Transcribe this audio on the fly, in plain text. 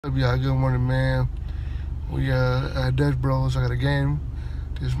Yeah, good morning, man. We at Dutch Bros. I got a game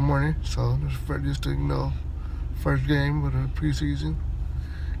this morning, so just to first game of the preseason.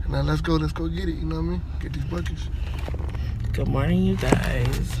 And now let's go get it. You know what I mean? Get these buckets. Good morning, you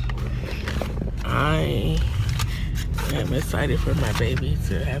guys. I am excited for my baby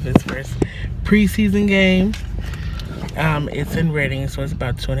to have his first preseason game. It's in Reading, so it's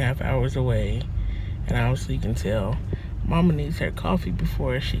about 2.5 hours away. And obviously you can tell Mama needs her coffee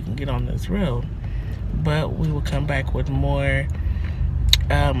before she can get on this road. But we will come back with more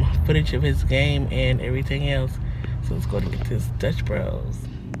footage of his game and everything else. So let's go and get this Dutch Bros.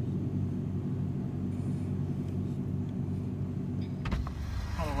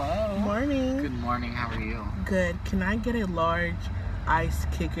 Hello. Morning. Good morning. How are you? Good. Can I get a large ice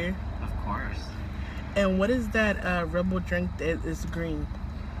kicker? Of course. And what is that Rebel drink that is green?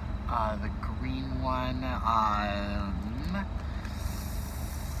 The green one,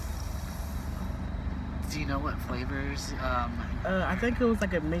 do you know what flavors? I think it was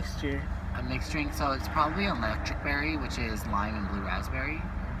like a mixture. A mixed drink, so it's probably electric berry, which is lime and blue raspberry.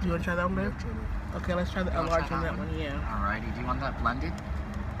 You want to try that one, babe? Okay, let's try the large one, that one, yeah. Alrighty, do you want that blended?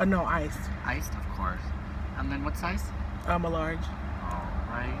 No, iced. Iced, of course. And then what size? A large.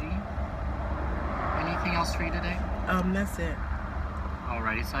 Alrighty. Anything else for you today? That's it.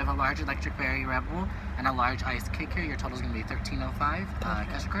 Alrighty, so I have a large electric berry Rebel and a large iced kicker. Your total is going to be $13.05. Okay.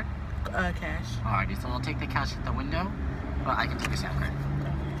 Cash or card? Cash. Alrighty, so we'll take the cash at the window, but I can take a snap card.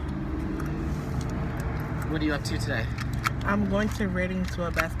 What are you up to today? I'm going to Reading to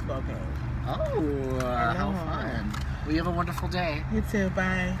a basketball game. Oh, how fun. Well, you have a wonderful day. You too,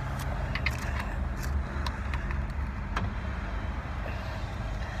 bye.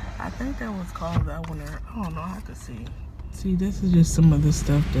 I think that was called that one. I don't know, I have to see. See, this is just some of the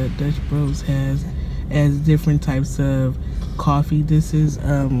stuff that Dutch Bros has as different types of coffee. This is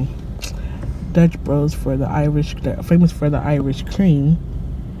Dutch Bros for the Irish, famous for the Irish cream.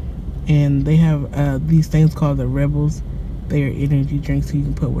 And they have these things called the Rebels. They are energy drinks, so you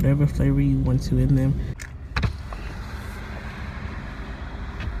can put whatever flavor you want to in them.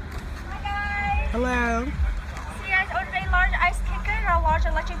 Hi guys! Hello. So you guys ordered a large ice kicker and a large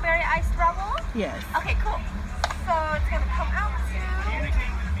electric berry iced Rebel? Yes. Okay, cool. So it's gonna come out to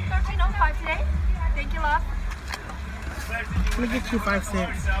 $13.05 today. Thank you, love. Let me get you 5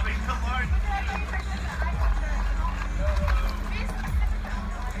 cents.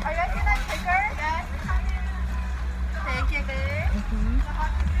 Are you guys getting that kicker? Yes. Thank you, babe.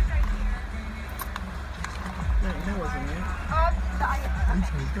 No, that wasn't it.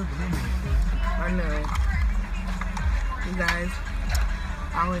 I know. You guys,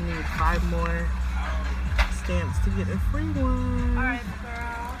 I only need 5 more stamps to get a free one. Alright,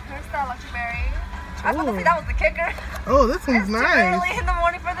 girl. Here's the electric berry. I thought that was the kicker. Oh, this one's It's nice. too early in the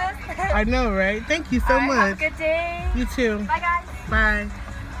morning for this. I know, right? Thank you so much. Have a good day. You too. Bye, guys. Bye.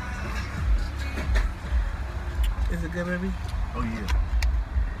 Is it good, baby? Oh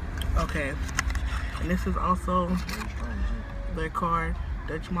yeah. Okay. And this is also their card,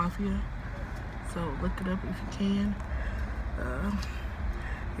 Dutch Mafia. So look it up if you can.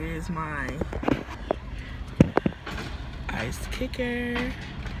 Here's my iced kicker.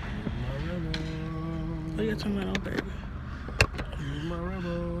 Oh, you turn that on, baby. Here's my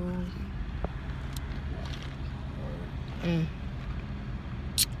Rebel.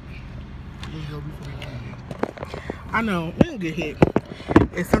 I know, we don't get hit.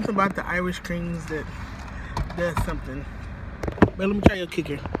 It's something about the Irish creams that does something. But let me try your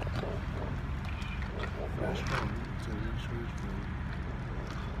kicker.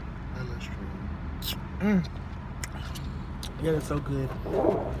 Yeah, it's so good.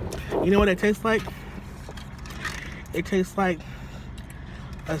 You know what it tastes like? It tastes like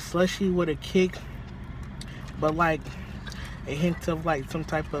a slushie with a kick, but like a hint of like some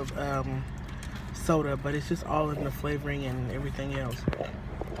type of soda, but it's just all in the flavoring and everything else.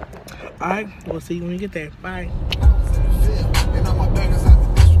 Alright, we'll see you when we get there. Bye.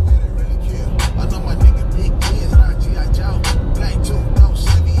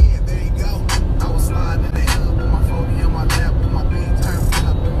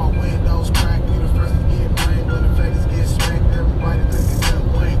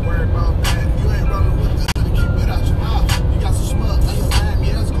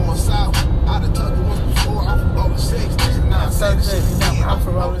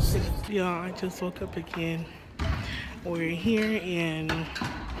 Y'all, I just woke up again. We're here and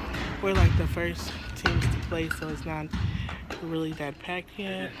we're like the first teams to play, so it's not really that packed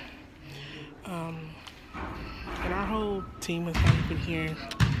yet. And our whole team is not even here.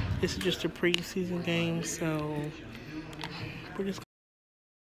 This is just a preseason game, so we're just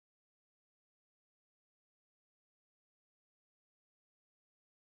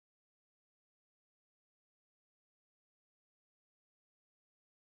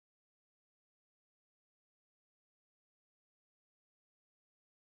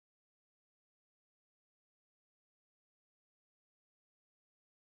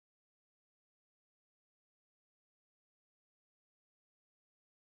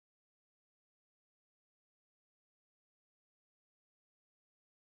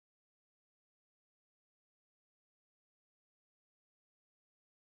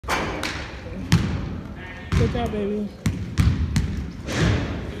Good job, baby.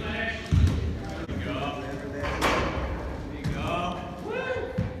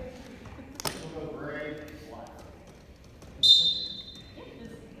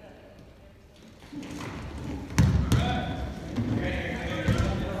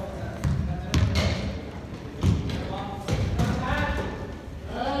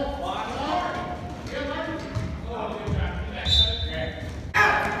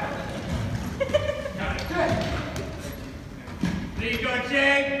 There you go,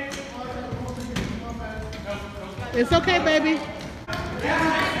 Jay. It's okay, baby.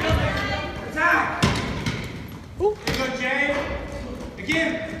 Attack. Ooh. There you go, Jay.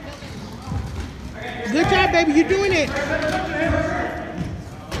 Again. Good job, baby. You're doing it.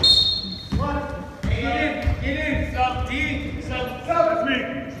 Get in. Stop. D. Stop. That's me.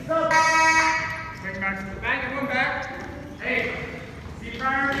 Stop. Take back to the back and one back. Hey. See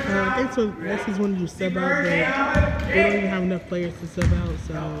prior. I think so. Lexi's wanted to sub out, but they don't even have enough players to sub out,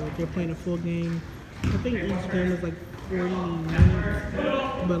 so they're playing a full game. I think each game is like 40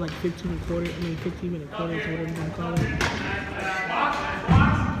 minutes, but like 15 minute quarters, or whatever you want to call it.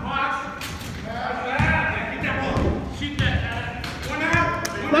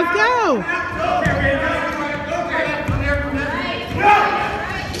 Let's go!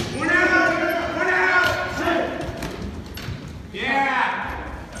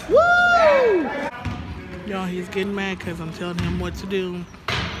 Woo! Y'all, he's getting mad because I'm telling him what to do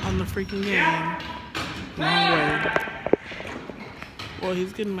on the freaking game. Wrong way. Well,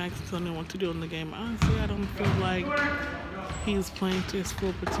 he's getting mad because I'm telling him what to do on the game. Honestly, I don't feel like he's playing to his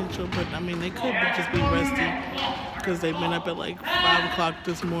full potential, but I mean, they could just be rusty because they've been up at like 5 o'clock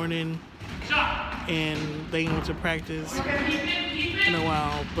this morning and they went to practice in a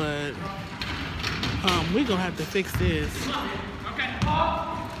while, but we're gonna have to fix this.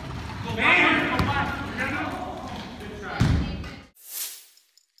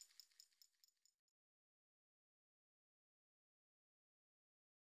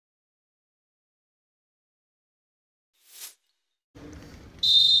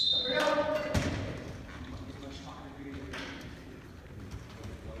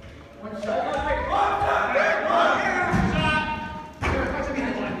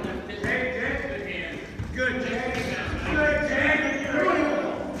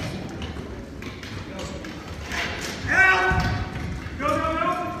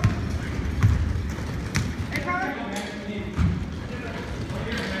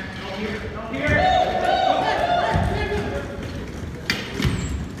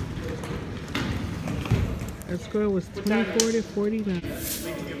 Our score was 24 to 49.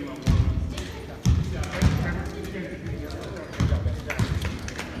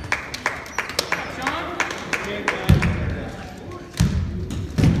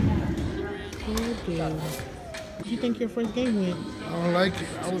 How do you think your first game went? I don't like it.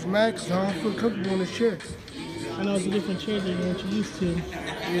 I was mad because I don't feel comfortable in this chair. I know it's a different chair than what you're used to.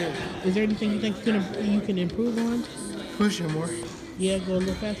 Yeah. Is there anything you think you can improve on? Pushing more. Yeah, go a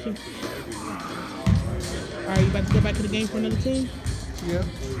little faster. All right, you about to go back to the game for another team? Yeah.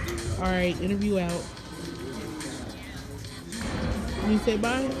 All right, interview out. You say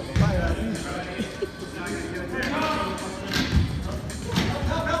bye? Bye, Abby.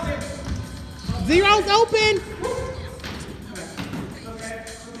 Zero's open.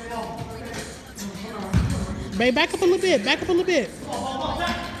 Babe, back up a little bit. Back up a little bit.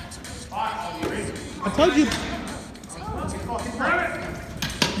 I told you.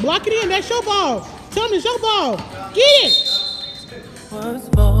 Block it in. That's your ball. Tell him it's your ball. Get it. Was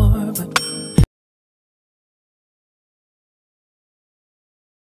for, but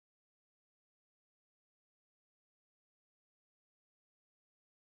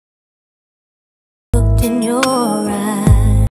looked in your